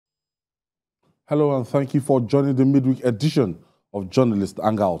Hello and thank you for joining the midweek edition of Journalist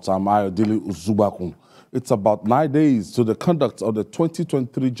Hangouts. I'm Ayodele Uzubakun. It's about 9 days to the conduct of the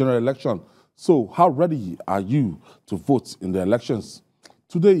 2023 general election. So how ready are you to vote in the elections?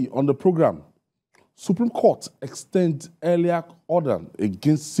 Today on the program, Supreme Court extends earlier order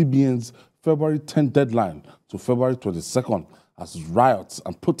against CBN's February 10 deadline to February 22nd as riots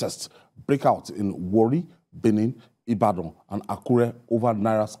and protests break out in Warri, Benin, Ibadan and Akure over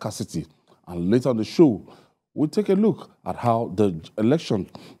Naira scarcity. And later on the show, we'll take a look at how the election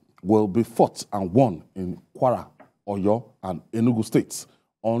will be fought and won in Kwara, Oyo, and Enugu states.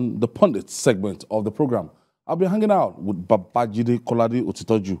 On the pundit segment of the program, I'll be hanging out with Babajide Kolade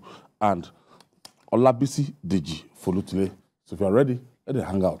Otitoju and Olabisi Deji Folutile. So if you're ready, let the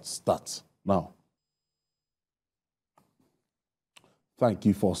hangout start now. Thank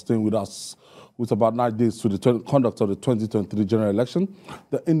you for staying with us. With about 9 days to the conduct of the 2023 general election,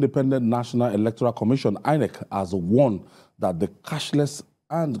 the Independent National Electoral Commission, INEC, has warned that the cashless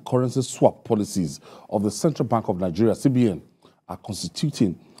and currency swap policies of the Central Bank of Nigeria, CBN, are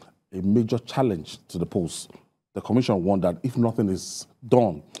constituting a major challenge to the polls. The commission warned that if nothing is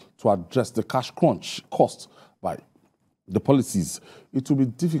done to address the cash crunch caused by the policies, it will be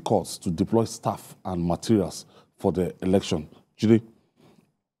difficult to deploy staff and materials for the election. Jide,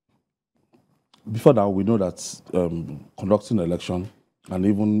 before that, we know that conducting an election and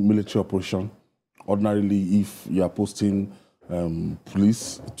even military operation, ordinarily, if you are posting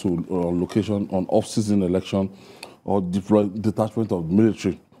police to location on off-season election or deploy detachment of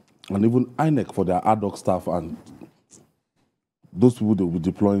military, and even INEC for their ad hoc staff and those people they will be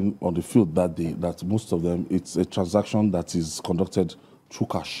deploying on the field that day, that most of them, it's a transaction that is conducted through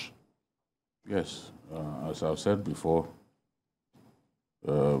cash. Yes, as I've said before,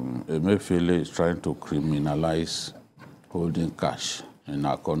 Emefiele is trying to criminalize holding cash in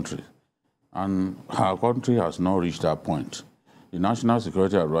our country. And our country has not reached that point. The National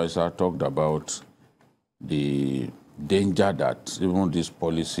Security Advisor talked about the danger that even this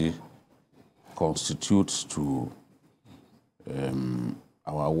policy constitutes to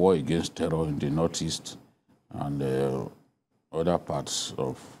our war against terror in the northeast and other parts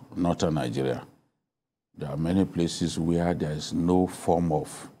of northern Nigeria. There are many places where there is no form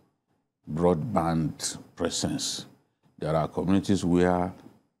of broadband presence. There are communities where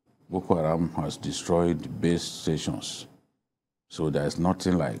Boko Haram has destroyed base stations. So there is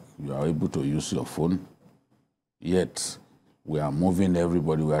nothing like you are able to use your phone. Yet we are moving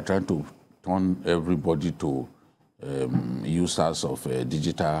everybody. We are trying to turn everybody to users of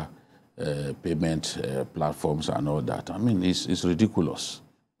digital payment platforms and all that. I mean, it's ridiculous.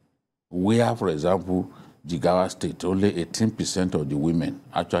 Where, for example, Jigawa State, only 18% of the women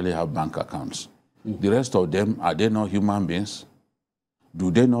actually have bank accounts. The rest of them, are they not human beings? Do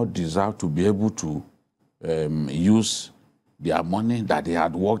they not deserve to be able to use their money that they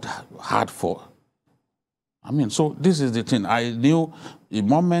had worked hard for? I mean, so this is the thing. I knew the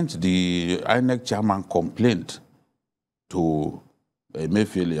moment the INEC chairman complained to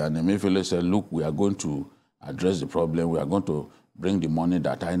Emefiele, and Emefiele said, look, we are going to address the problem. We are going to bring the money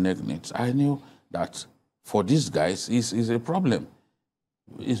that INEC needs. I knew that for these guys, it's a problem.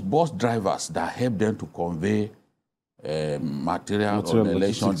 It's bus drivers that help them to convey material on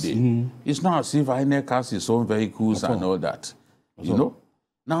election day. It's not as if INEC has its own vehicles and all that. You know?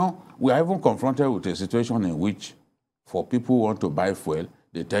 Now, we are even confronted with a situation in which, for people who want to buy fuel,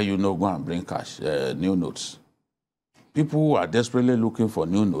 they tell you, no, go and bring cash, new notes. People who are desperately looking for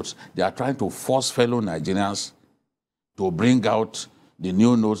new notes, they are trying to force fellow Nigerians to bring out the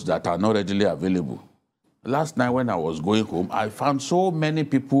new notes that are not readily available. Last night when I was going home, I found so many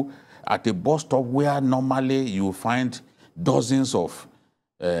people at a bus stop where normally you find dozens of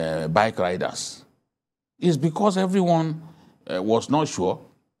bike riders. It's because everyone was not sure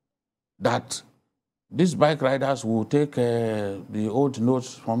that these bike riders will take the old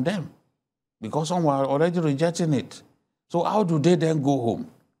notes from them because some were already rejecting it. So how do they then go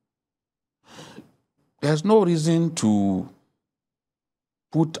home? There's no reason to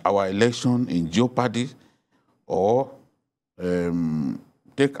put our election in jeopardy or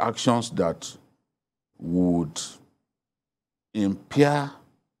take actions that would impair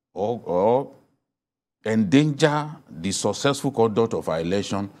or endanger the successful conduct of our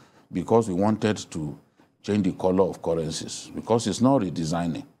election because we wanted to change the color of currencies. Because it's not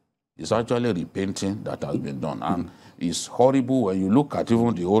redesigning. It's actually repainting that has been done. And it's horrible when you look at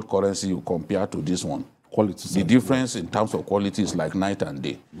even the old currency you compare to this one. Quality. The difference in terms of quality is like night and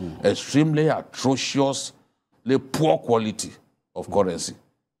day. Extremely atrociously poor quality of currency.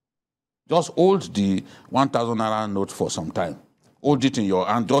 Just hold the 1,000 Naira note for some time. Hold it in your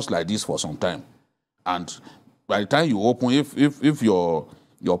hand just like this for some time. And by the time you open, if your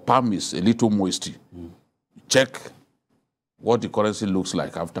palm is a little moisty, check what the currency looks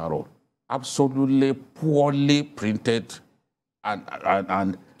like after all. Absolutely poorly printed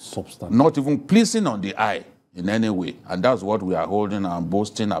and Substance. not even pleasing on the eye in any way. And that's what we are holding and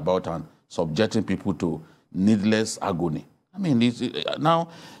boasting about and subjecting people to needless agony. I mean, now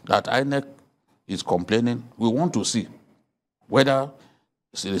that INEC is complaining, we want to see whether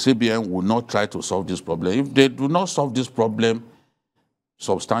the CBN will not try to solve this problem. If they do not solve this problem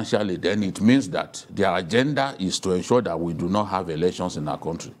substantially, then it means that their agenda is to ensure that we do not have elections in our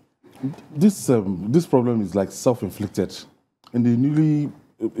country. This problem is like self-inflicted. In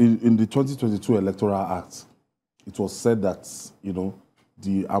the 2022 Electoral Act, it was said that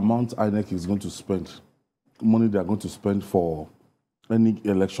the amount INEC is going to spend, money they are going to spend for any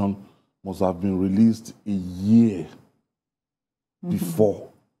election, must have been released a year before,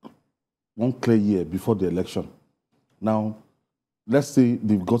 one clear year before the election. Now, let's say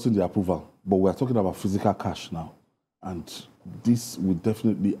they've gotten the approval, but we're talking about physical cash now, and this will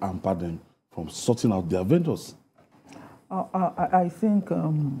definitely hamper them from sorting out their vendors. I think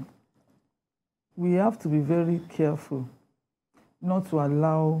we have to be very careful not to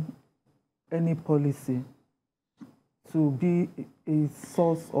allow any policy to be a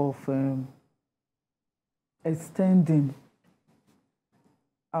source of extending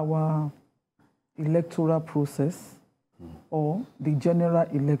our electoral process or the general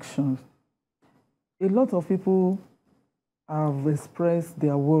elections. A lot of people have expressed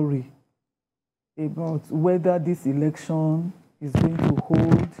their worry about whether this election is going to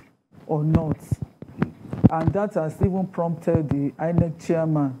hold or not. And that has even prompted the INEC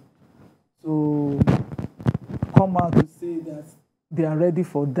chairman to come out to say that they are ready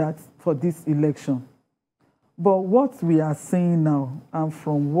for this election. But what we are saying now, and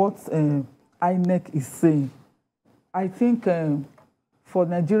from what INEC is saying, I think for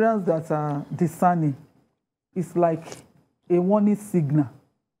Nigerians that are discerning, it's like a warning signal.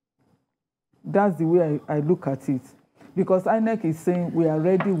 That's the way I look at it. Because INEC is saying we are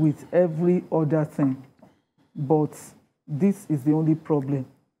ready with every other thing, but this is the only problem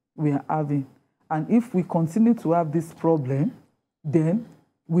we are having. And if we continue to have this problem, then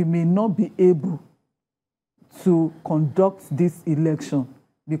we may not be able to conduct this election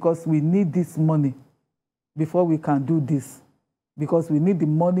because we need this money before we can do this. Because we need the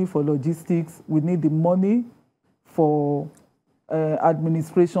money for logistics, we need the money for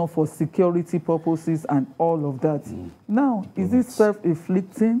administration, for security purposes, and all of that. Now, is it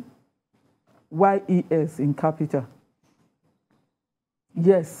self-inflicting? YES in capital?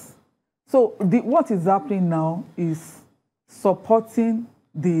 Yes. So what is happening now is supporting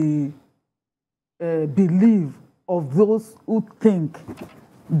the belief of those who think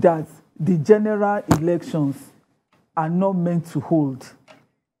that the general elections are not meant to hold.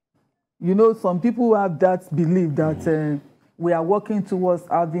 You know, some people have that belief that we are working towards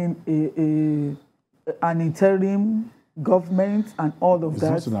having an interim government and all of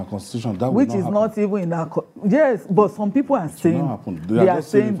that. It's not in our constitution. That which will not is not even in our... Yes, but some people are saying... They are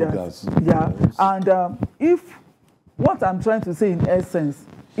saying that. Yeah, and if... What I'm trying to say in essence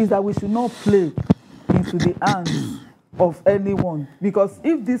is that we should not play into the hands of anyone, because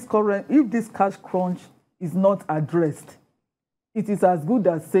if this cash crunch is not addressed, it is as good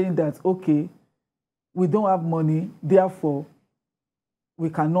as saying that, okay, we don't have money, therefore we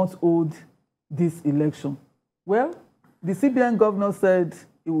cannot hold this election. Well, the CBN governor said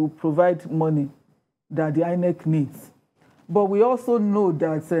he will provide money that the INEC needs. But we also know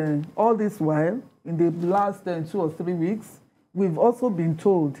that all this while, in the last 2 or 3 weeks, we've also been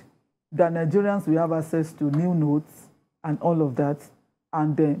told that Nigerians will have access to new notes and all of that,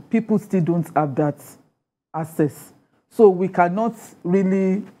 and people still don't have that access. So we cannot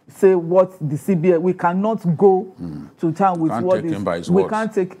really say what the CBN, we cannot go to town with what is, we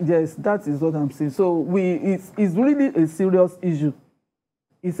can't take, yes, that is what I'm saying. So it's really a serious issue.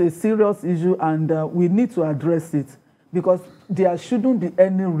 It's a serious issue, and we need to address it, because there shouldn't be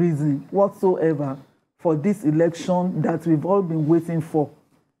any reason whatsoever for this election that we've all been waiting for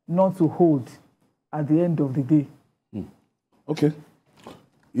not to hold at the end of the day. Okay.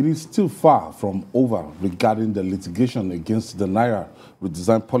 It is still far from over regarding the litigation against the Naira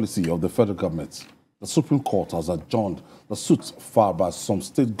redesign policy of the federal government. The Supreme Court has adjourned the suit filed by some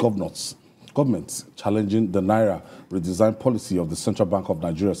state governments challenging the Naira redesign policy of the Central Bank of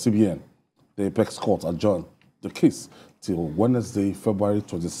Nigeria, CBN. The Apex Court adjourned the case till Wednesday, February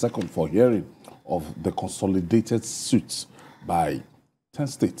 22nd for hearing of the consolidated suit by 10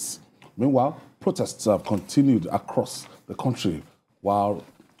 states. Meanwhile, protests have continued across the country, while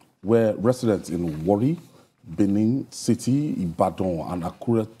where residents in Warri, Benin City, Ibadan, and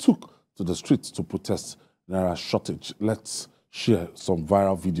Akure took to the streets to protest Naira shortage. Let's share some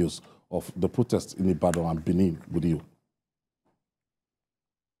viral videos of the protests in Ibadan and Benin with you.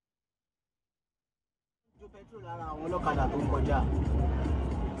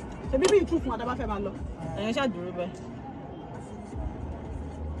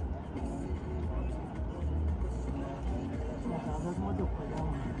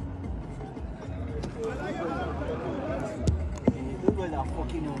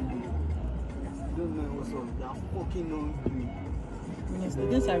 Honestly,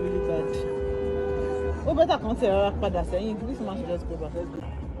 things are really bad. Oh, better can't say this man should just go back.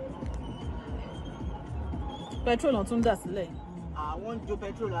 Petrol on tún dà sílẹ̀. I want to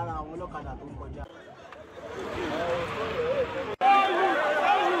petrol lára àwọn ọlọ́kadà tó ń kọjá.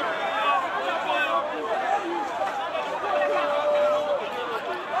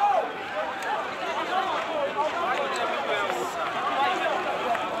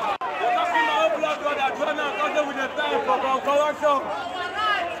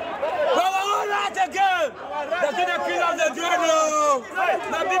 They're gonna kill us the journal.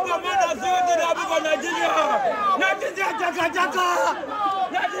 The people want to see what they have in Nigeria. Nigeria, Jaka.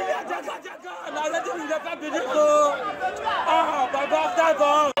 Nigeria, Jaka. Now let them in the family. Ah, Baba, start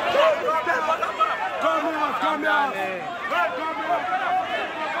on. Come here.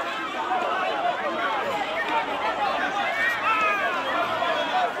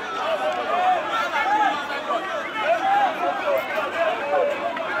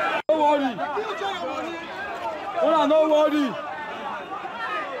 No worry.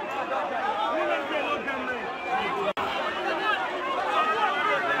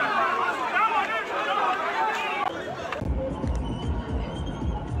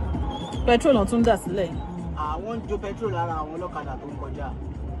 Petrol on tún dà sílẹ̀. Àwọn ń jó petrol lára àwọn ọlọ́kadà tó ń kọjá.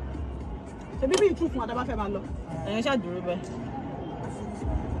 Ṣé bíbí ìtú fún àdàbà fẹ́ máa lọ? Ẹ̀yin ṣáà dúró bẹ́ẹ̀.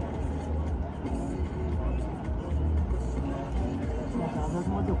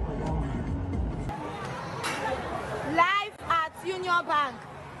 Live at Union Bank.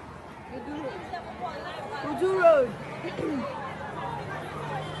 Udu Road.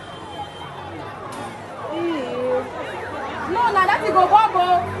 No, now that is go Bobo.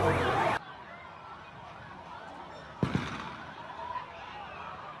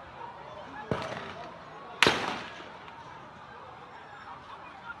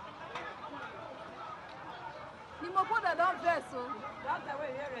 The mopo that don't vex so. That's the way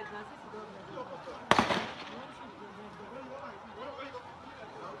you hear it. Now since you don't vex.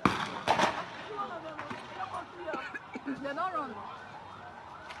 They don't run.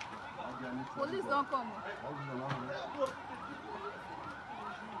 Police don't come.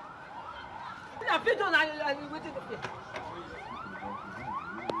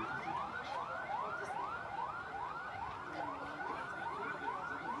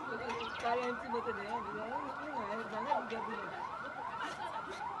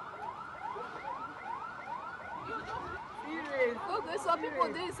 Okay, some people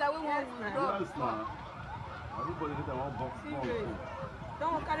they say we want to Everybody get one box.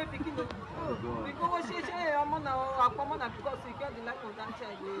 Don't carry picking the because she I'm on a common because you get the life of that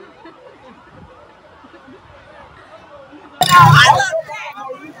child.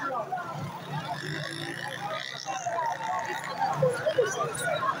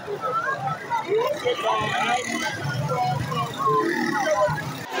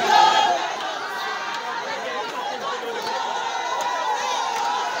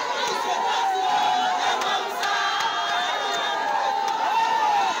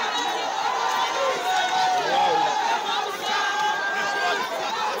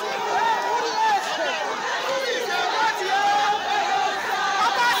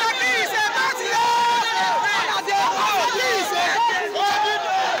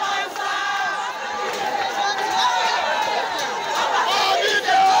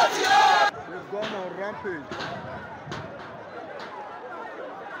 Rampage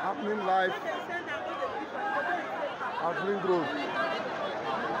happening live at Ring Road,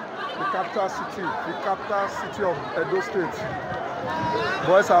 the capital city of Edo State.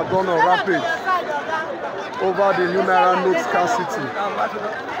 Boys have gone on rampage over the new Naira note scarcity.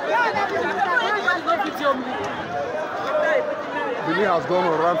 Benin has gone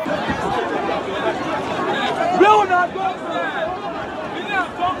on rampage.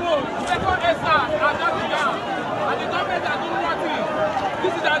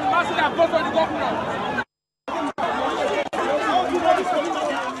 This is the animosity that goes on the government.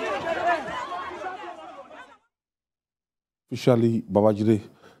 Officially, Babajide,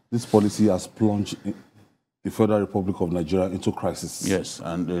 this policy has plunged the Federal Republic of Nigeria into crisis. Yes,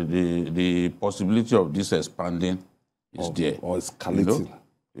 and the possibility of this expanding is there. Or escalating.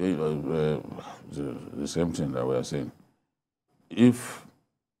 The same thing that we are saying. If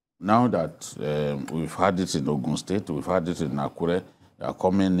now that we've had it in Ogun State, we've had it in Akure, they are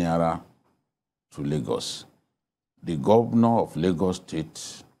coming nearer to Lagos. The governor of Lagos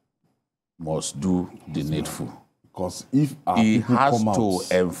State must do the needful. Because if he has to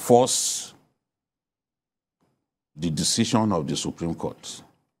enforce the decision of the Supreme Court.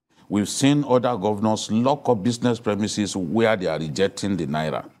 We've seen other governors lock up business premises where they are rejecting the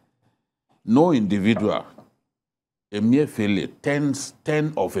Naira. No individual, Emefiele,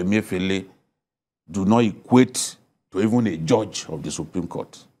 10 of Emefiele do not equate to even a judge of the Supreme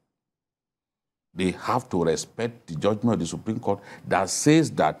Court. They have to respect the judgment of the Supreme Court that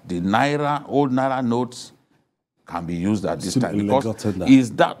says that the Naira, old Naira notes can be used at this time. Because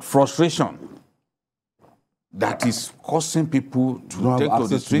is that frustration that is causing people to take to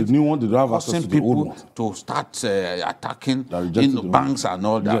the street, causing people to start attacking banks and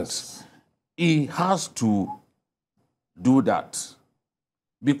all that. Yes. He has to do that.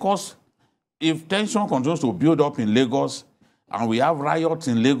 Because if tension continues to build up in Lagos and we have riots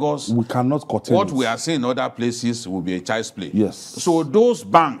in Lagos, we cannot curtail what we are seeing in other places will be a child's play. Yes. So those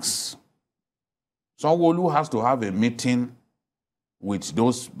banks, Sanwo-Olu has to have a meeting with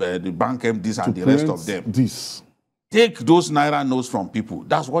those the bank MDs and the rest of them. Take those Naira notes from people.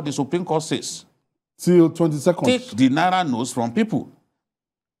 That's what the Supreme Court says. Till 20 seconds. Take the Naira notes from people.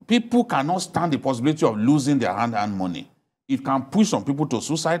 People cannot stand the possibility of losing their hand-earned money. It can push some people to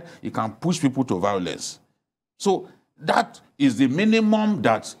suicide. It can push people to violence. So that is the minimum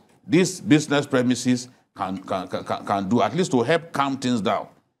that these business premises can do, at least to help calm things down.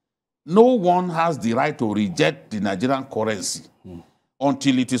 No one has the right to reject the Nigerian currency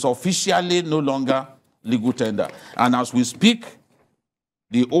until it is officially no longer legal tender. And as we speak,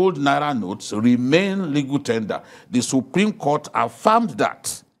 the old Naira notes remain legal tender. The Supreme Court affirmed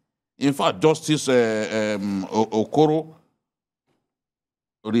that. In fact, Justice Okoro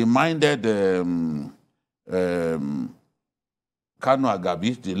reminded Kanu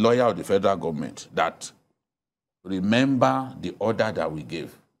Agabi, the lawyer of the federal government, that remember the order that we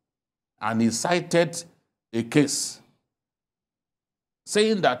gave. And he cited a case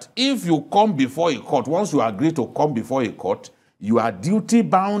saying that if you come before a court, once you agree to come before a court, you are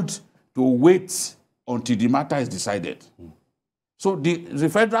duty-bound to wait until the matter is decided. So the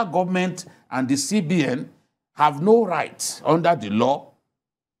federal government and the CBN have no right under the law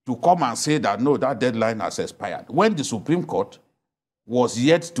to come and say that, no, that deadline has expired, when the Supreme Court was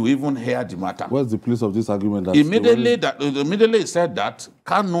yet to even hear the matter. Where's the place of this argument? Immediately he said that,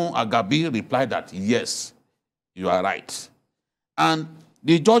 Kanu Agabi replied that, yes, you are right. And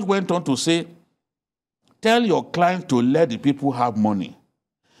the judge went on to say, tell your client to let the people have money.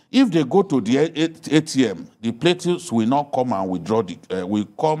 If they go to the ATM, the plaintiffs will not come and withdraw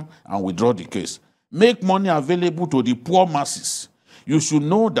the case. Make money available to the poor masses. You should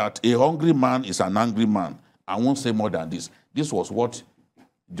know that a hungry man is an angry man. I won't say more than this. This was what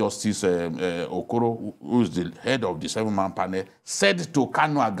Justice Okoro, who is the head of the 7-man panel, said to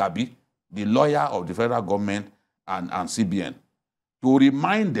Kanu Agabi, the lawyer of the federal government and CBN, to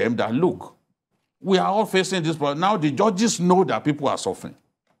remind them that, look, we are all facing this problem. Now the judges know that people are suffering.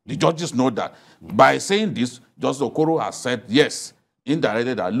 The judges know that. By saying this, Justice Okoro has said, yes,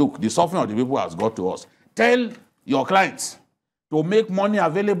 indirectly, that, look, the suffering of the people has got to us. Tell your clients to make money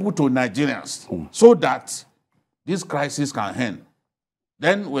available to Nigerians so that this crisis can end.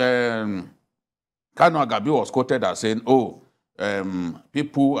 Then when Kanu Agabi was quoted as saying,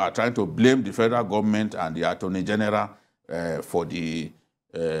 people are trying to blame the federal government and the Attorney General for the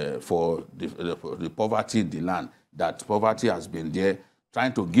poverty in the land, that poverty has been there,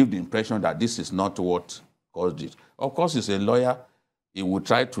 trying to give the impression that this is not what caused it. Of course, he's a lawyer. He will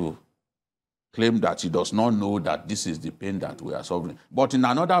try to claim that he does not know that this is the pain that we are solving. But in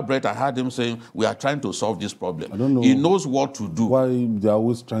another breath, I heard him saying, we are trying to solve this problem. I don't know. He knows what to do. Why they're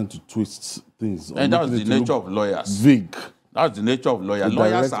always trying to twist things. And that's the nature of lawyers. Vague. That's the nature of lawyers.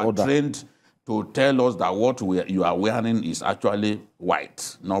 Lawyers are trained to tell us that what you are wearing is actually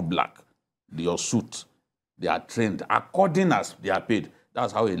white, not black. Your suit. They are trained according as they are paid.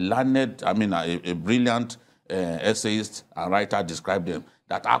 That's how a learned, a brilliant essayist and writer described them.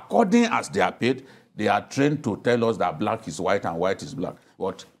 That according as they are paid, they are trained to tell us that black is white and white is black.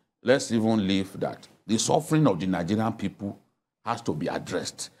 But let's even leave that. The suffering of the Nigerian people has to be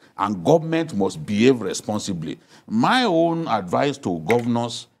addressed, and government must behave responsibly. My own advice to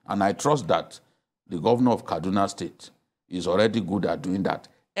governors, and I trust that the governor of Kaduna State is already good at doing that.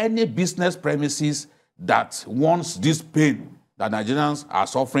 Any business premises that wants this pain that Nigerians are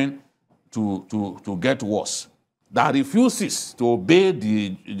suffering to get worse, that refuses to obey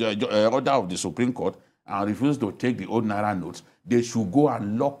the order of the Supreme Court and refuses to take the old Naira notes, they should go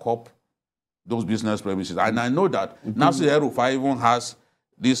and lock up those business premises. And I know that Nasir El-Rufai even has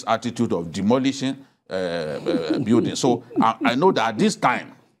this attitude of demolishing buildings. So I know that at this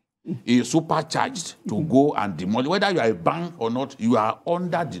time, he is supercharged to go and demolish. Whether you are a bank or not, you are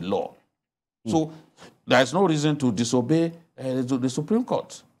under the law. So there is no reason to disobey the Supreme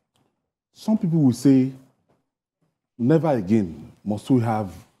Court. Some people will say, never again must we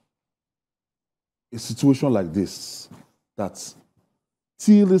have a situation like this, that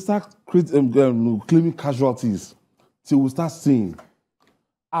till they start claiming casualties, till we start seeing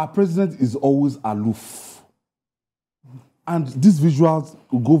our president is always aloof. And these visuals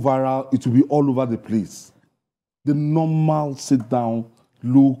will go viral, it will be all over the place. The normal sit down,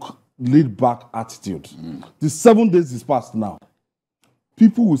 look, laid back attitude. The 7 days is past now.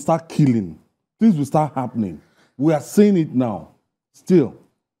 People will start killing. Things will start happening. We are saying it now. Still.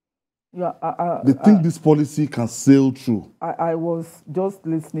 Yeah, they think this policy can sail through. I was just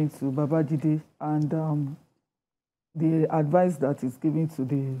listening to Babajide and the advice that is given to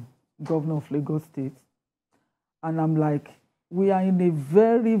the governor of Lagos State. And I'm like, we are in a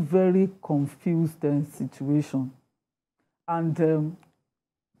very, very confused situation. And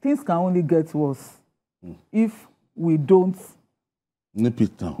things can only get worse if we don't nip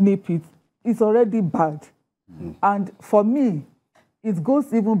it down. Nip it. It's already bad. And for me, it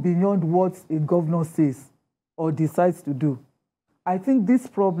goes even beyond what a governor says or decides to do. I think this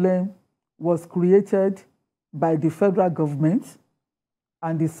problem was created by the federal government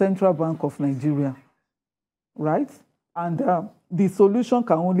and the Central Bank of Nigeria, right? And the solution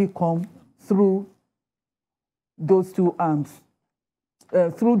can only come through those two arms,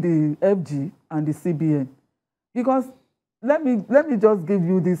 through the FG and the CBN. Because let me just give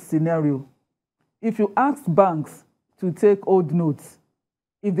you this scenario. If you ask banks to take old notes,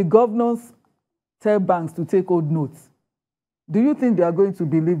 if the governors tell banks to take old notes, do you think they are going to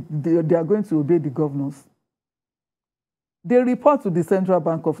believe they are going to obey the governors? They report to the Central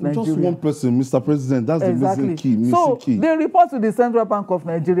Bank of Nigeria. Just one person, Mr. President, that's exactly. The missing key. So they report to the Central Bank of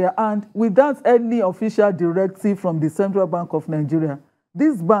Nigeria, and without any official directive from the Central Bank of Nigeria,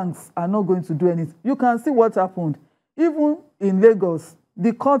 these banks are not going to do anything. You can see what happened. Even in Lagos,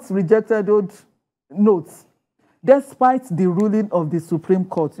 the courts rejected old notes, despite the ruling of the Supreme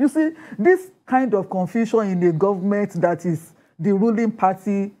Court. You see, this kind of confusion in a government that is the ruling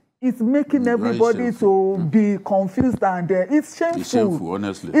party is making everybody to be confused, and it's shameful. It's shameful,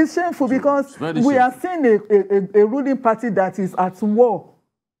 honestly. It's shameful because we are seeing a ruling party that is at war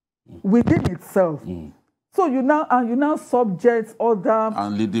within itself. So you now subject other,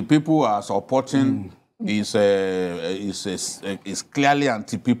 and the people who are supporting is clearly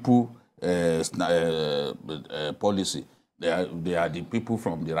anti-people policy. They are the people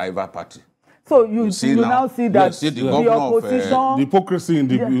from the rival party. So you now see that the opposition, the hypocrisy in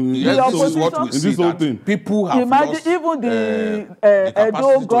the opposition, in this whole thing. People have lost, even the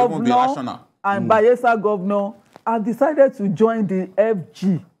Edo governor and Bayelsa governor have decided to join the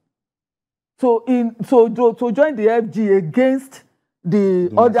FG. To join the FG against the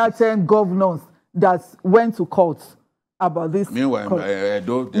other 10 governors that went to court about this. Meanwhile, their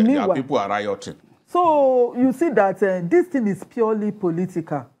people are rioting. So you see that this thing is purely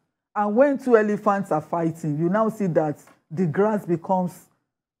political. And when two elephants are fighting, you now see that the grass becomes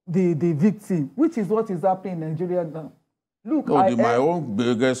the victim, which is what is happening in Nigeria now. Look, my own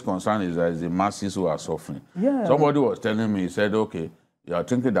biggest concern is that the masses who are suffering. Yeah. Somebody was telling me, he said, okay, you are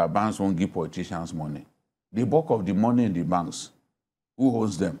thinking that banks won't give politicians money. The bulk of the money in the banks, who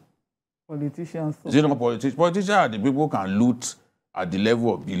owns them? Politicians. Is it not politicians? Politicians are the people who can loot at the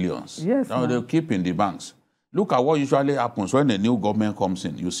level of billions. Yes. Now they'll keep in the banks. Look at what usually happens when a new government comes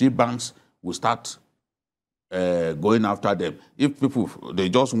in. You see banks will start going after them. If they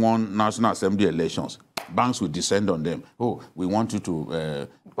just won National Assembly elections, banks will descend on them. Oh, we want you to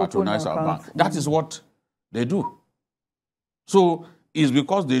patronize our bank. That is what they do. So it's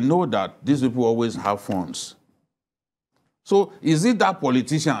because they know that these people always have funds. So is it that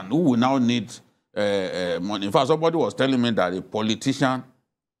politician who will now need money? In fact, somebody was telling me that a politician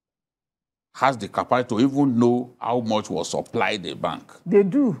has the capacity to even know how much was supplied the bank. They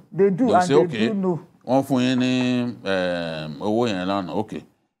do, and say, okay, they do know. One for any okay.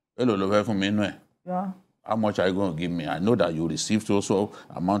 Yeah. How much are you going to give me? I know that you received also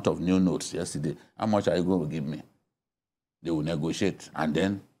amount of new notes yesterday. How much are you going to give me? They will negotiate, and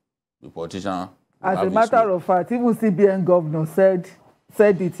then the politician. As a matter of fact, even CBN governor said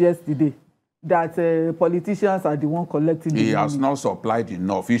it yesterday. that politicians are the one collecting the money. He has not supplied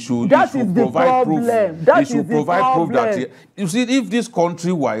enough. He should That is the provide problem. proof. That He is should the provide proof that problem. you see, if this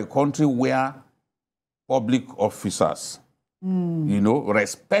country were a country where public officers, you know,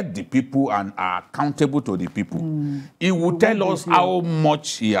 respect the people and are accountable to the people, he will tell us how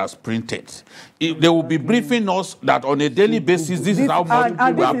much he has printed. They will be briefing us that on a daily basis, this is how much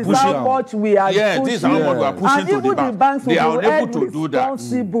and we are this is pushing. how much we are Yes, pushing. this is how much we are pushing And to even the the banks They are will be unable held to do that.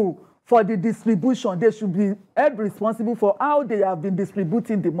 responsible for the distribution. They should be held responsible for how they have been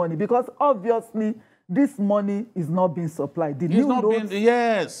distributing the money, because obviously this money is not being supplied. The It's new not notes, being,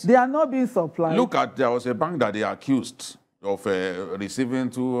 yes. they are not being supplied. Look at, there was a bank that they accused of receiving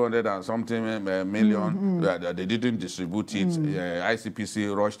 200 and something million. That they didn't distribute it.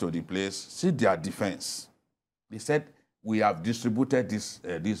 ICPC rushed to the place. See their defense. They said, we have distributed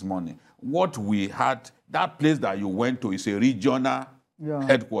this money. What we had, that place that you went to is a regional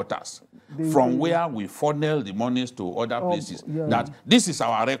headquarters. From where we funnel the monies to other places. That this is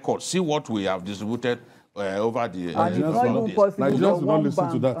our record. See what we have distributed over the Nigerians do not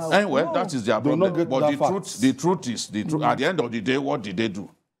listen to that. Anyway, that is their problem. But the truth is, at the end of the day, what did they do?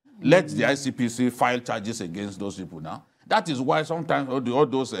 Let the ICPC file charges against those people now. That is why sometimes all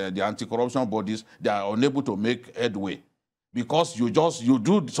those the anti-corruption bodies, they are unable to make headway. Because you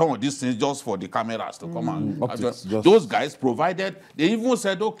do some of these things just for the cameras to come and those guys provided. They even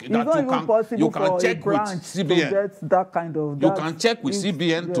said, okay, that you can check with CBN. That kind of, you can check with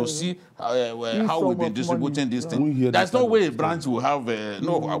CBN to see how we've been distributing this thing. There's no way a branch will have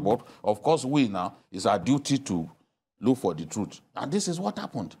but of course we now, it's our duty to look for the truth. And this is what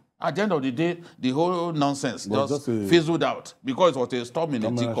happened. At the end of the day, the whole nonsense just fizzled out because it was a storm in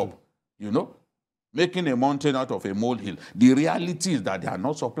a teacup, you know, making a mountain out of a molehill. The reality is that they are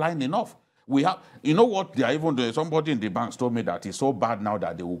not supplying enough. We have, you know what, they are even doing. Somebody in the banks told me that it's so bad now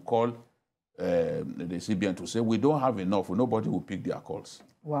that they will call the CBN to say, we don't have enough, nobody will pick their calls.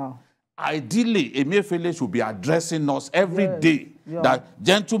 Wow. Ideally, Emefiele should be addressing us every day. That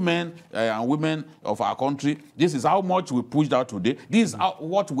gentlemen and women of our country, this is how much we pushed out today. This is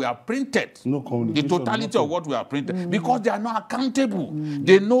what we have printed. The totality of what we have printed. Because they are not accountable.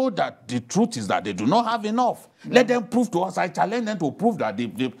 They know that the truth is that they do not have enough. Let them prove to us. I challenge them to prove that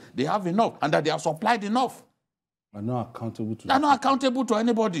they have enough and that they have supplied enough. They're not accountable to They're not accountable to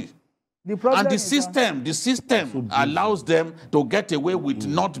anybody. And the system allows them to get away with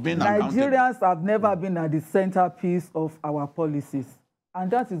not being accountable. Nigerians have never been at the centerpiece of our policies.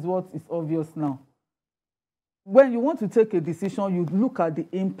 And that is what is obvious now. When you want to take a decision, you look at the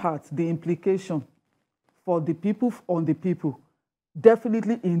impact, the implication for the people, on the people.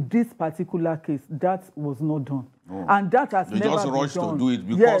 Definitely in this particular case, that was not done. And that has never been done. They just rushed to do it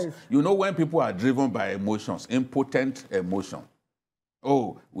because, you know, when people are driven by emotions, impotent emotion,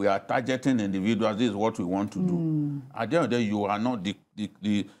 oh, we are targeting individuals, this is what we want to do. At the end of the day, you are not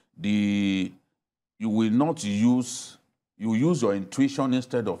you will not use, you use your intuition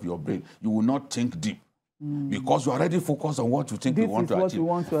instead of your brain. You will not think deep. Because you are already focused on what you think you want to achieve.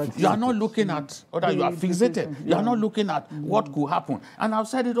 You are not looking at, or you are fixated. You are not looking at what could happen. And I've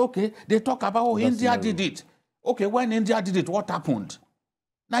said it, okay, they talk about, oh, India did it. Okay, when India did it, what happened?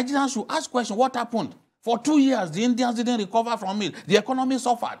 Nigerians should ask questions, what happened? For 2 years, the Indians didn't recover from it. The economy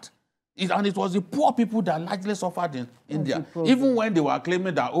suffered. And it was the poor people that largely suffered in India. Even when they were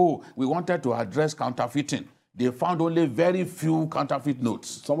claiming that, oh, we wanted to address counterfeiting, they found only very few counterfeit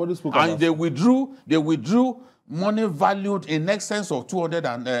notes. Somebody spoke and they withdrew money valued in excess of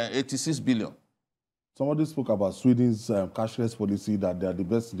 286 billion. Somebody spoke about Sweden's cashless policy, that they are the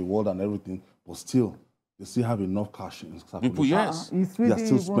best in the world and everything, but still, they still have enough cash in circulation. People, yes. They are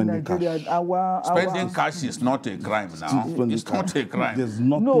still spending cash. Spending cash is not a crime now. It's not a crime. There's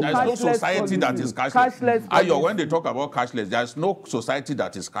no society that is cashless. Ayo, when they talk about cashless, there's no society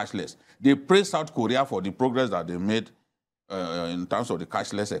that is cashless. They praise South Korea for the progress that they made in terms of the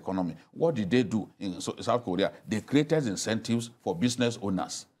cashless economy. What did they do in South Korea? They created incentives for business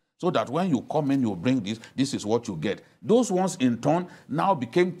owners. So that when you come in, you bring this is what you get. Those ones, in turn, now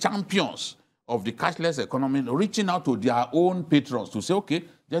became champions of the cashless economy, reaching out to their own patrons to say, okay,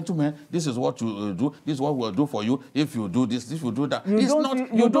 gentlemen, this is what you do, this is what we'll do for you if you do this, if you do that.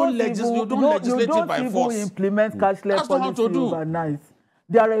 You don't legislate it by force. You implement cashless policy overnight.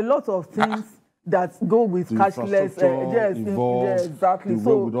 There are a lot of things that go with cashless. Yes, exactly.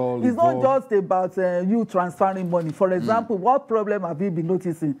 So it's not just about you transferring money. For example, what problem have you been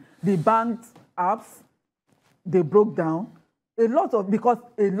noticing? The bank apps, they broke down. Because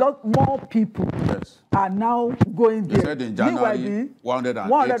a lot more people are now going there. They said in January,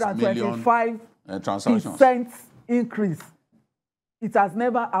 125 transactions increase. It has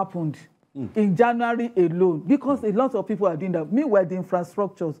never happened in January alone, because a lot of people are doing that. Meanwhile, the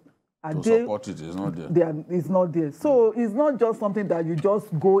infrastructures are To there. support it is not there. It's not there. So it's not just something that you just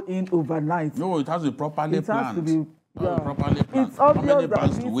go in overnight. No, it has to be properly It planned. has to be. Yeah. Properly planned. It's How many obvious that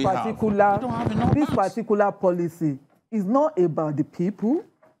banks do we have? We don't have enough this banks. particular policy is not about the people.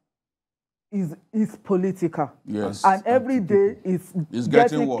 Is political. Yes. And every day it's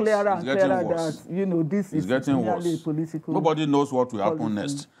getting worse. clearer It's and getting clearer worse. that this It's is getting merely worse. political. Nobody knows what will happen policy.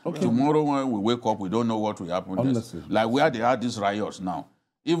 next. Okay. Tomorrow when we wake up, we don't know what will happen Honestly. next. Like where they had these riots now.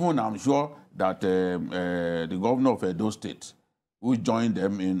 Even I'm sure that the governor of Edo State, who joined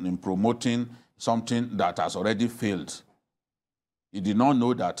them in promoting something that has already failed, he did not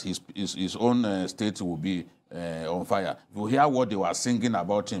know that his own state will be on fire. If you hear what they were singing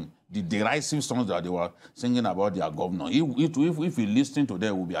about him, the derisive songs that they were singing about their governor, if you listen to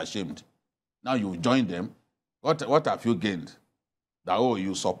them, you will be ashamed. Now you join them. What have you gained? That, oh,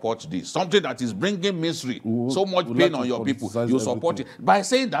 you support this. Something that is bringing misery, so much pain on your people. You support it. By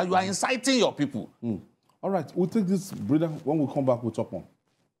saying that, you are inciting your people. All right, we'll take this breather. When we come back, we'll talk on.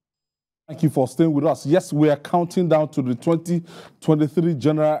 Thank you for staying with us. Yes, we are counting down to the 2023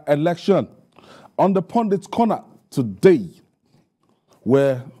 general election. On the Pundit's Corner today,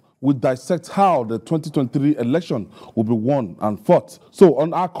 where we dissect how the 2023 election will be won and fought. So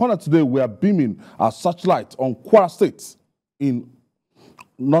on our corner today, we are beaming our searchlight on Kwara State in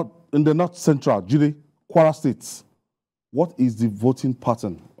the north central, Jide, Kwara State. What is the voting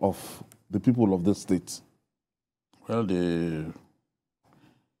pattern of the people of this state? Well, the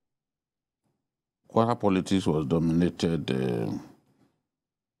Kwara politics was dominated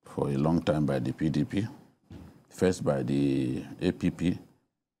for a long time by the PDP, first by the APP,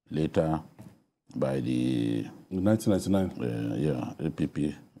 later by the... In 1999?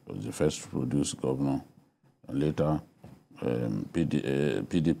 APP was the first produced governor, and later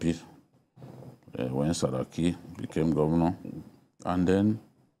PDP, when Saraki became governor, and then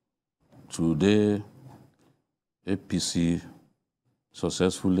today APC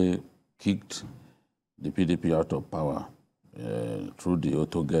successfully kicked the PDP out of power through the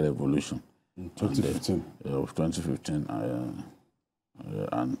Otoge revolution. In 2015. Of 2015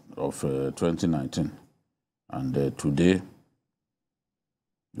 and of 2019. And today,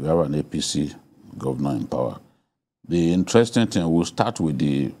 we have an APC governor in power. The interesting thing, we'll start with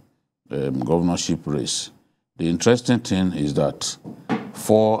the governorship race. The interesting thing is that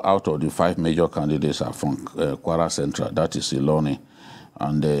 4 out of the 5 major candidates are from Kwara Central, that is Iloni.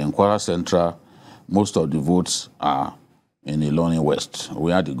 And in Kwara Central, most of the votes are in Iloni West,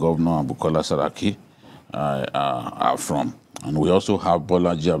 where the governor Bukola Saraki are from. And we also have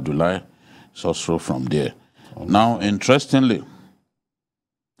Bolaji Abdullahi, is also from there. Now, interestingly,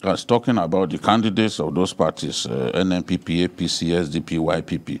 I was talking about the candidates of those parties, NNPP, APC, SDP,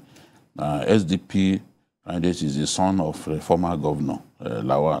 YPP. SDP candidate is the son of a former governor,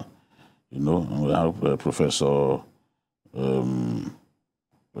 Lawal. You know, and we have Professor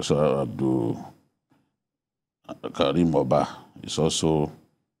Abdul Karim Oba is also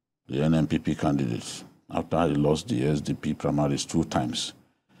the NNPP candidate after he lost the SDP primaries 2 times.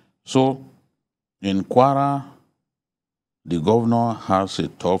 So, in Kwara, the governor has a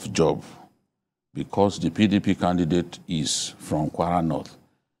tough job because the PDP candidate is from Kwara North.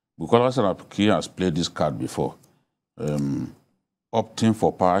 Bukola Saraki has played this card before, opting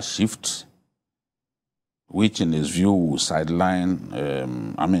for power shift, which in his view will sideline,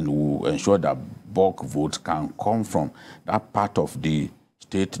 will ensure that bulk votes can come from that part of the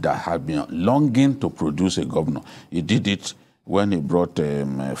state that had been longing to produce a governor. He did it when he brought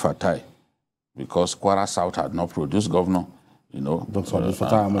Fatai, because Kwara South had not produced governor, you know.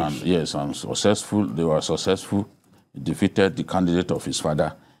 Yes, and successful. They were successful. He defeated the candidate of his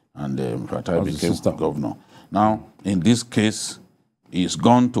father, and Fatai became governor. Now, in this case, he's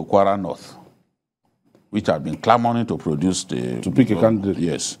gone to Kwara North, which had been clamoring to produce the... To pick a candidate.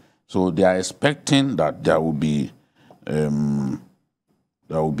 Yes. So they are expecting that there will be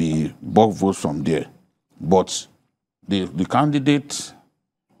bulk votes from there. But the candidate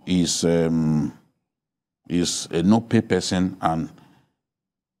is a no-pay person, and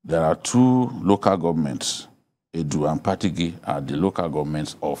there are 2 local governments, Edu and Patigi, are the local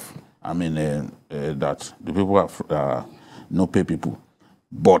governments of, that the people are no-pay people.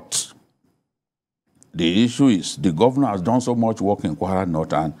 But the issue is the governor has done so much work in Kwara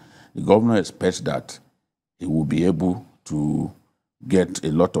North, and the governor expects that he will be able to get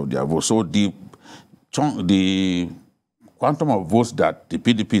a lot of their votes. So the quantum of votes that the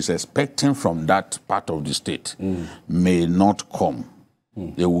PDP is expecting from that part of the state may not come.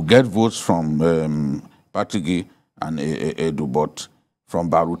 They will get votes from Patigi and Edu, but from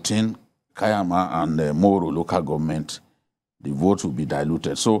Barutin, Kayama and Moro local government, the votes will be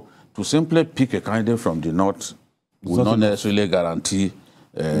diluted. So to simply pick a candidate from the north will not necessarily guarantee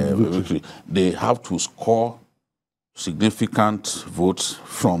victory. They have to score significant votes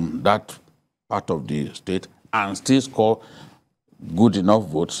from that part of the state and still score good enough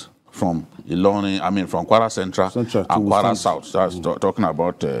votes from Ilorin, from Kwara Central and Kwara South. That's talking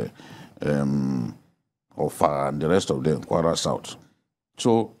about Ofa and the rest of them, Kwara South.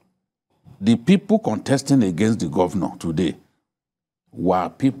 So the people contesting against the governor today were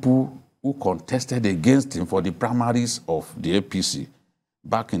people who contested against him for the primaries of the APC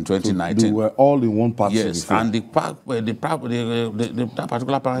back in 2019. So they were all in one party. Yes, before. And that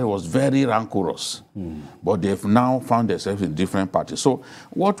particular party was very rancorous. But they've now found themselves in different parties. So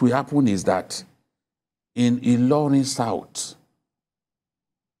what will happen is that in Ilorin South,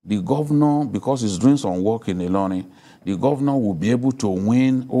 the governor, because he's doing some work in Ilorin, the governor will be able to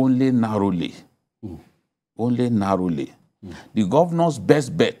win only narrowly. Only narrowly. The governor's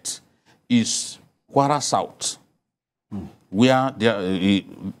best bet is Kwara South, where he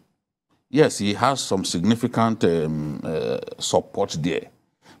has some significant support there.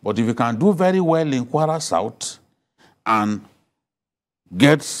 But if you can do very well in Kwara South and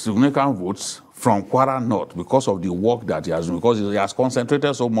get significant votes from Kwara North because of the work that he has done, because he has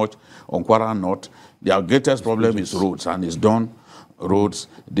concentrated so much on Kwara North, their greatest problem is roads, and he's done roads.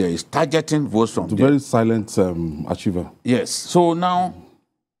 There is targeting votes from there. Very silent achiever. Yes. So now,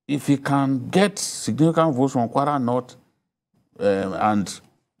 if he can get significant votes from Kwara North, and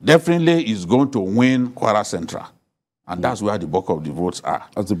definitely is going to win Kwara Central. And that's where the bulk of the votes are.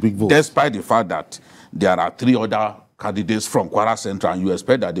 That's a big vote. Despite the fact that there are 3 other candidates from Kwara Central, and you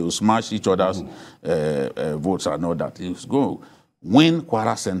expect that they will smash each other's votes and all that. He's going to win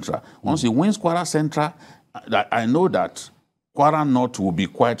Kwara Central. Once he wins Kwara Central, I know that Kwara North will be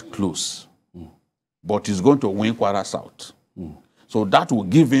quite close. But he's going to win Kwara South. So that will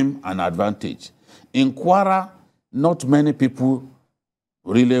give him an advantage. In Kwara, not many people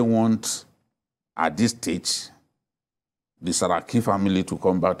really want, at this stage, the Saraki family to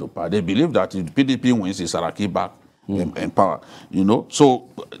come back to power. They believe that if the PDP wins, the Saraki back in power. You know, so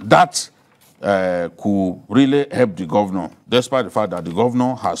that could really help the governor, despite the fact that the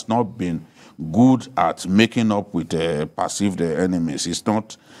governor has not been good at making up with perceived enemies. It's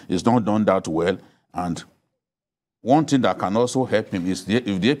not done that well. And one thing that can also help him is if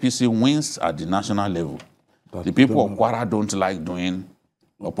the APC wins at the national level, the people of Kwara don't like doing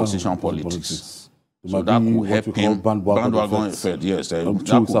opposition politics. So that will help him. Bandwagon effect, yes. That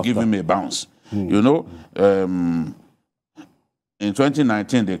will give him a bounce. You know, in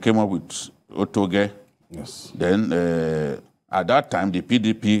 2019, they came up with Otoge. Yes. Then, at that time, the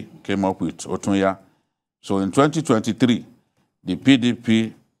PDP came up with Otunya. So in 2023, the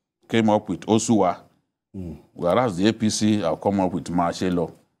PDP came up with Osuwa, whereas the APC have come up with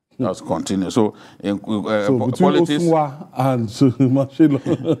Marshalo. That's continuous. So, in between politics, Osuwa and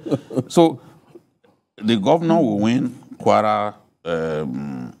Marshalo. so the governor will win Kwara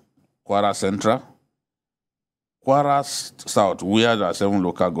Central. Kwara South, where there are 7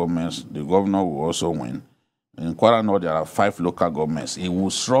 local governments, the governor will also win. In Kwara North, there are 5 local governments. He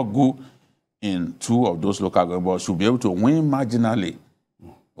will struggle in 2 of those local governments, but should be able to win marginally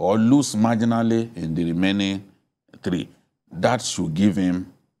or lose marginally in the remaining 3. That should give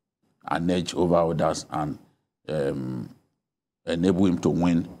him an edge over others and enable him to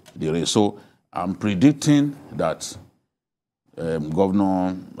win the race. So I'm predicting that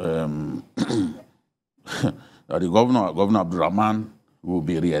Governor Abdurrahman will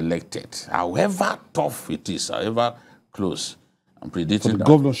be re-elected. However tough it is, however close, I'm predicting that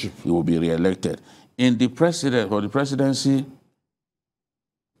governorship, he will be re-elected. For the presidency,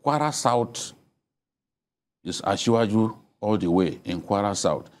 Kwara South is Asiwaju all the way in Kwara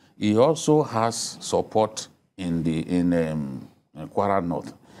South. He also has support in Kwara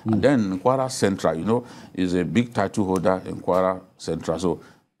North. And then in Kwara Central, you know, is a big title holder in Kwara Central. So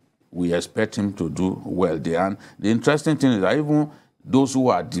we expect him to do well there. And the interesting thing is that even those who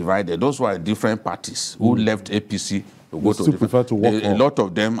are divided, those who are in different parties, who left APC to go to different, a lot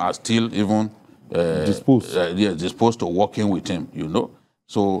of them are still even disposed to working with him, you know.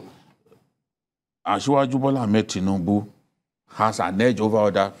 So Asiwaju Bola Ahmed Tinubu has an edge over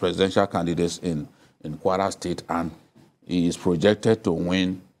other presidential candidates in Kwara State, and he is projected to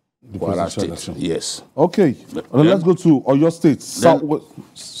win Kwara State. Election. Yes. Okay. Let's go to Oyo State,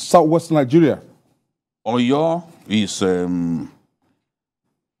 southwest Nigeria. Oyo is a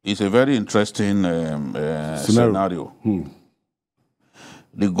very interesting scenario.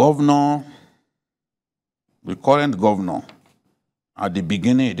 The current governor, At the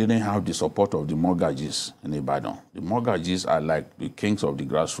beginning, he didn't have the support of the mortgages in Ibadan. The mortgages are like the kings of the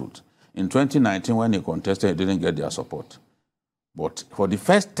grassroots. In 2019, when he contested, he didn't get their support. But for the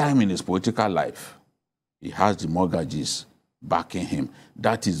first time in his political life, he has the mortgages backing him.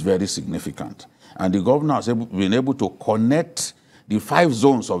 That is very significant. And the governor has been able to connect the 5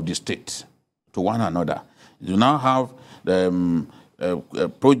 zones of the state to one another. You now have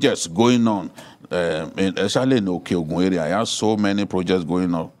projects going on, especially in Okeogun area. I have so many projects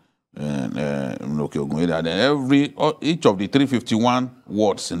going on in Okeogun area. Then each of the 351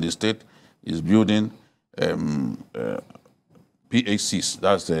 wards in the state is building PHCs,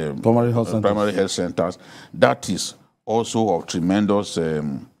 that's the primary health centers. That is also of tremendous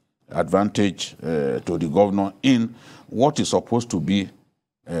advantage to the governor in what is supposed to be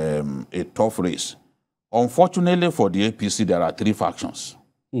a tough race. Unfortunately for the APC, there are 3 factions.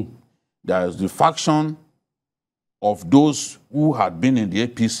 There is the faction of those who had been in the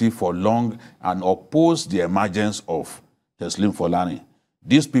APC for long and opposed the emergence of Teslim Folani.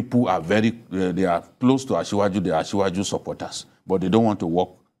 These people are they are close to Asiwaju, they are Asiwaju supporters, but they don't want to work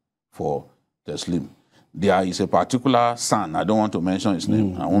for Teslim. There is a particular son, I don't want to mention his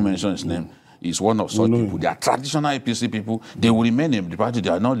name, I won't mention his name, he's one of such people. They are traditional APC people, they will remain in the party, they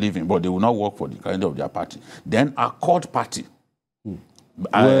are not leaving, but they will not work for the kind of their party. Then Accord Party,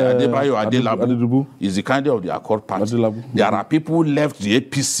 Adebayo Adelabu is the kind of the Accord Party. There are people who left the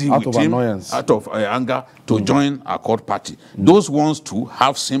APC with him out of anger to join Accord Party. Those ones too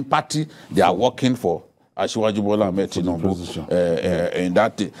have sympathy, they are working for Asiwaju Bola Ahmed Tinubu in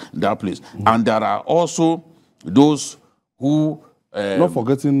that place. And there are also those who... not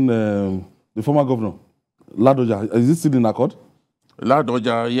forgetting the former governor, Ladoja. Is he still in Accord?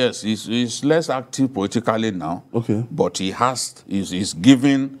 Ladoja, yes, he's less active politically now. Okay. But he's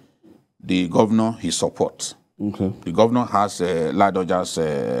giving the governor his support. Okay. The governor has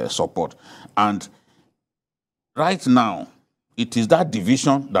Ladoja's support. And right now, it is that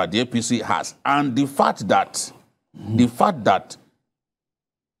division that the APC has, and the fact that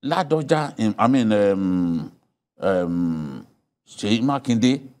Ladoja, Seyi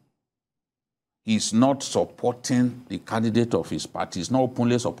Makinde is not supporting the candidate of his party. He's not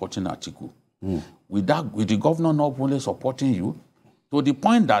openly supporting Atiku. With the governor not openly supporting you, to the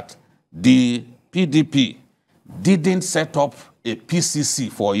point that the PDP didn't set up a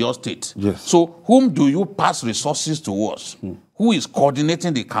PCC for your state. Yes. So whom do you pass resources towards? Who is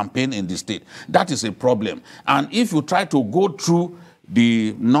coordinating the campaign in the state? That is a problem. And if you try to go through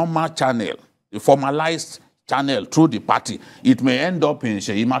the normal channel, the formalized channel through the party, it may end up in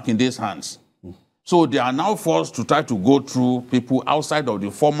Seyi Makinde's hands. So they are now forced to try to go through people outside of the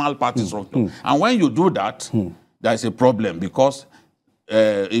formal party structure. And when you do that, there is a problem, because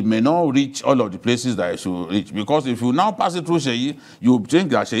it may not reach all of the places that it should reach. Because if you now pass it through Seyi, you think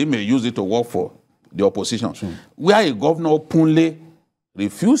that Seyi may use it to work for the opposition. Where a governor openly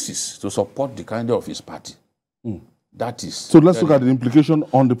refuses to support the candidate of his party. That is... So let's look at the implication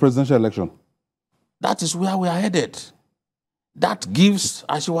on the presidential election. That is where we are headed. That gives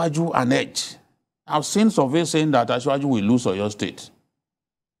Asiwaju an edge. I've seen surveys saying that Asiwaju will lose Oyo State.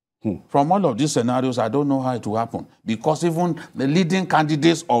 From all of these scenarios, I don't know how it will happen, because even the leading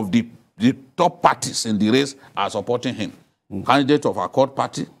candidates of the top parties in the race are supporting him. Candidate of Accord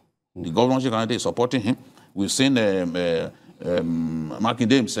Party, the governorship candidate is supporting him. We've seen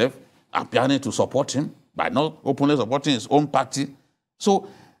Makinde himself appearing to support him by not openly supporting his own party. So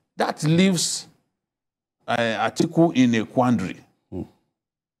that leaves Atiku in a quandary.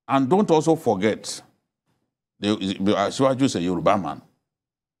 And don't also forget, Asiwaju is a Yoruba man.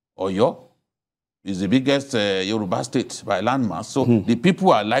 Oyo is the biggest Yoruba state by landmass. So the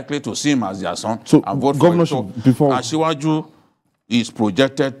people are likely to see him as their son and vote for him. So Asiwaju is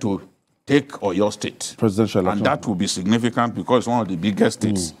projected to take Oyo State. Presidential election. And that will be significant because it's one of the biggest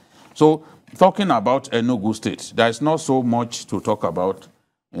states. So talking about Enugu State, there is not so much to talk about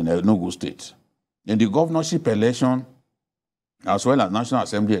in Enugu State. In the governorship election, as well as National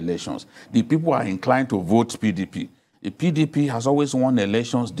Assembly elections, the people are inclined to vote PDP. The PDP has always won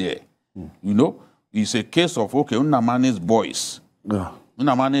elections there. You know, it's a case of, okay, Nnamani's boys.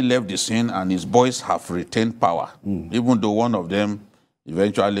 Nnamani left the scene and his boys have retained power, even though one of them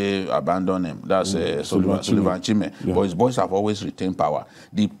eventually abandoned him. That's Sullivan Chime. Yeah. But his boys have always retained power.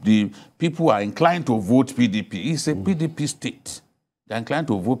 The people are inclined to vote PDP. It's a PDP state. They're inclined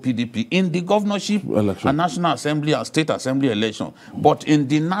to vote PDP in the governorship and National Assembly and State Assembly election. But in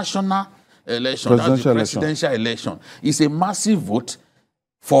the national election, that's the presidential election, it's a massive vote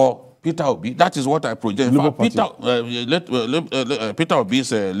for Peter Obi. That is what I project. Peter Obi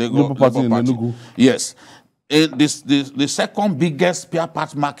is a Labour Party. Yes. The second biggest spare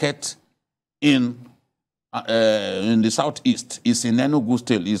parts market in the southeast is in Enugu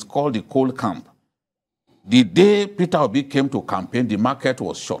State. It's called the coal camp. The day Peter Obi came to campaign, the market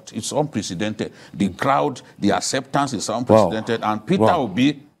was shut. It's unprecedented. The crowd, the acceptance is unprecedented. Wow. And Peter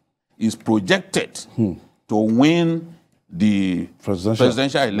Obi is projected to win the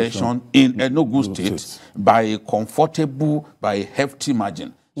presidential election in Enugu State by a comfortable, by a hefty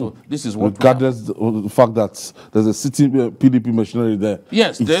margin. So this is what regardless of the fact that there's a sitting PDP machinery there.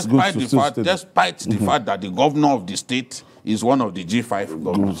 Yes, despite the fact that the governor of the state is one of the G5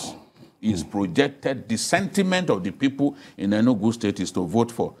 governors. Is projected, the sentiment of the people in Enugu State is to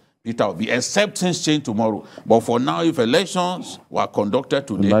vote for Peter Obi, except things change tomorrow. But for now, if elections were conducted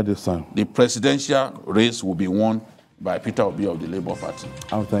today, the presidential race will be won by Peter Obi of the Labour Party.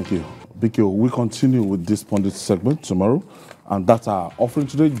 Thank you. Biko, we continue with this pundit segment tomorrow, and that's our offering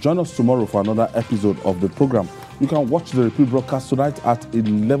today. Join us tomorrow for another episode of the program. You can watch the repeat broadcast tonight at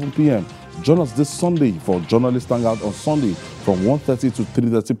 11 p.m. Join us this Sunday for Journalist Hangout on Sunday from 1:30 to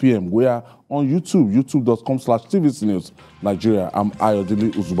 3:30 p.m. We are on YouTube, youtube.com/TVC News Nigeria. I'm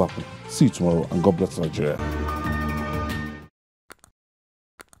Ayodele Uzubaku. See you tomorrow, and God bless Nigeria.